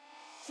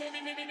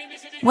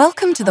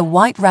Welcome to the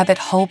White Rabbit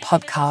Hole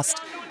podcast.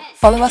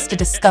 Follow us to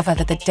discover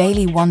the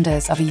daily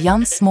wonders of a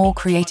young, small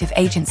creative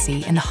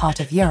agency in the heart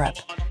of Europe.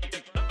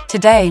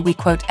 Today, we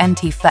quote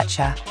N.T.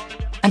 Fletcher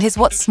and his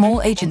What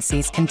Small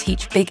Agencies Can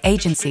Teach Big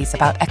Agencies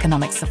About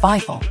Economic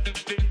Survival.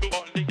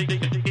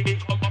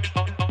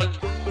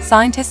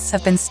 Scientists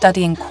have been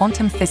studying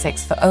quantum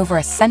physics for over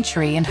a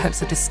century in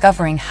hopes of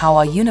discovering how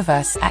our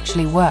universe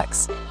actually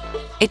works.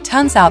 It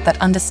turns out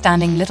that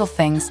understanding little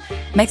things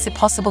makes it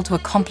possible to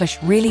accomplish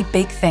really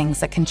big things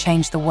that can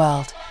change the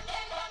world.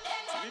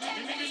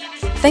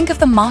 Think of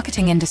the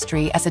marketing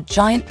industry as a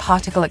giant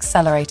particle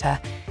accelerator,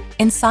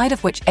 inside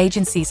of which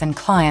agencies and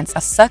clients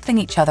are circling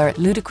each other at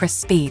ludicrous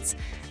speeds,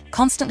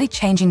 constantly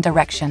changing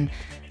direction,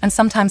 and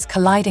sometimes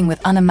colliding with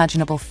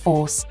unimaginable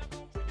force.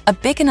 A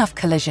big enough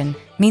collision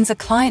means a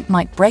client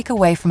might break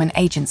away from an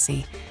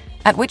agency,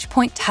 at which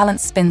point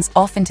talent spins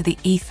off into the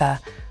ether,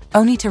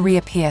 only to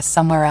reappear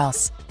somewhere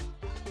else.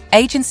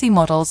 Agency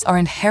models are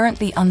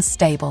inherently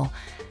unstable,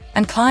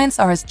 and clients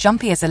are as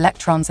jumpy as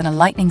electrons in a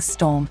lightning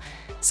storm,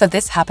 so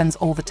this happens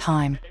all the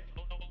time.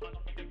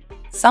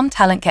 Some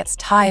talent gets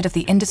tired of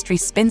the industry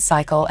spin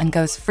cycle and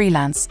goes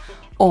freelance,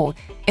 or,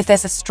 if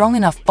there's a strong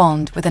enough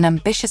bond with an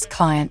ambitious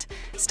client,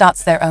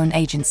 starts their own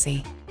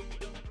agency.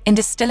 In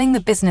distilling the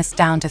business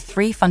down to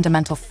three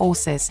fundamental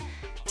forces: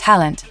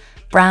 talent,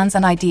 brands,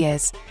 and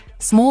ideas,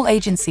 small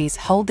agencies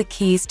hold the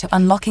keys to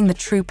unlocking the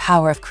true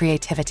power of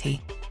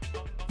creativity.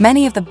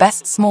 Many of the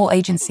best small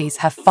agencies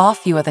have far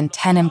fewer than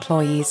 10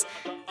 employees,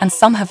 and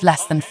some have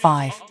less than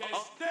 5.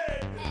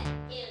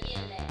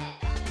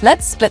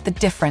 Let's split the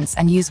difference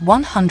and use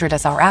 100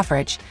 as our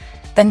average,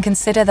 then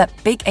consider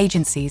that big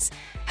agencies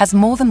has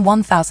more than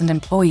 1,000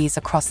 employees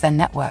across their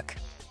network.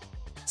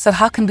 So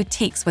how can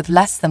boutiques with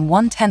less than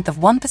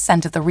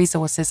 0.1% of the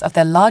resources of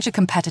their larger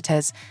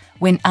competitors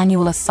win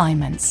annual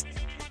assignments?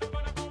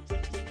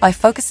 By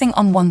focusing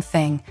on one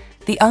thing,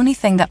 the only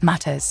thing that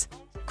matters: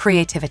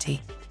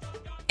 creativity.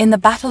 In the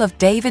battle of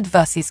David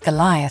versus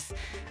Goliath,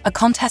 a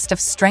contest of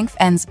strength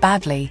ends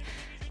badly,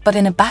 but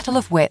in a battle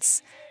of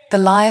wits,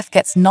 Goliath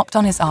gets knocked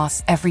on his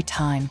ass every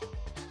time.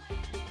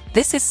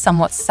 This is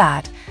somewhat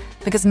sad,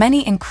 because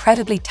many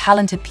incredibly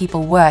talented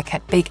people work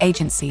at big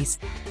agencies,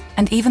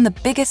 and even the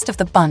biggest of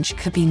the bunch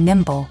could be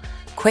nimble,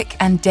 quick,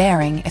 and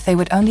daring if they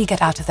would only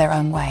get out of their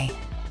own way.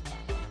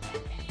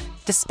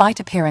 Despite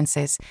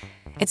appearances,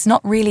 it's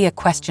not really a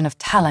question of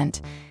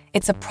talent,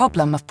 it's a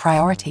problem of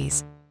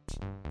priorities.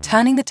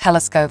 Turning the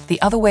telescope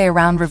the other way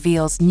around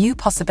reveals new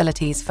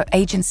possibilities for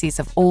agencies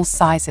of all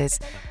sizes,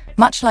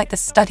 much like the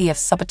study of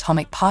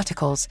subatomic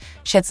particles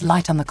sheds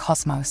light on the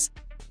cosmos.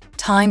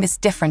 Time is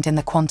different in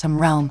the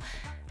quantum realm,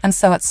 and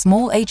so at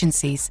small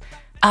agencies,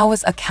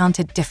 hours are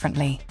counted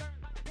differently.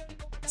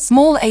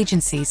 Small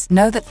agencies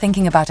know that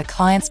thinking about a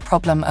client's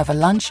problem over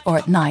lunch or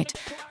at night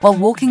while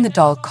walking the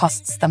dog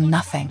costs them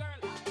nothing.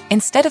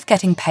 Instead of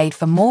getting paid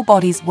for more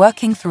bodies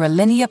working through a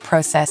linear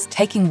process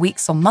taking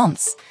weeks or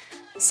months,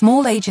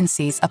 small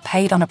agencies are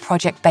paid on a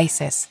project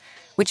basis,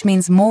 which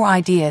means more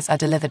ideas are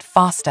delivered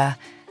faster,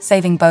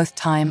 saving both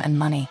time and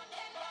money.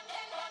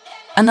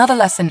 Another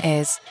lesson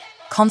is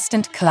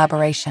constant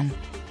collaboration.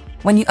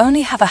 When you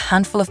only have a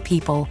handful of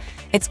people,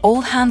 it's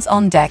all hands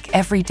on deck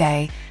every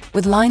day,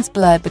 with lines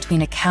blurred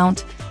between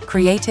account,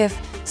 creative,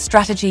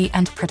 strategy,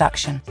 and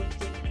production.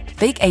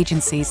 Big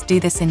agencies do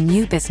this in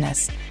new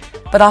business,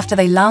 but after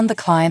they land the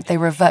client, they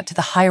revert to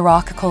the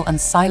hierarchical and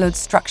siloed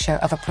structure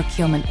of a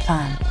procurement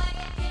plan.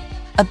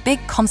 A big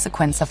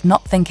consequence of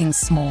not thinking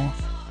small.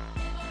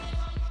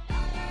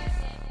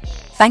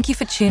 Thank you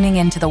for tuning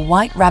in to the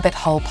White Rabbit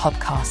Hole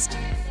podcast.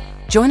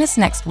 Join us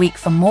next week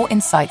for more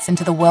insights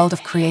into the world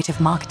of creative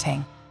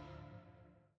marketing.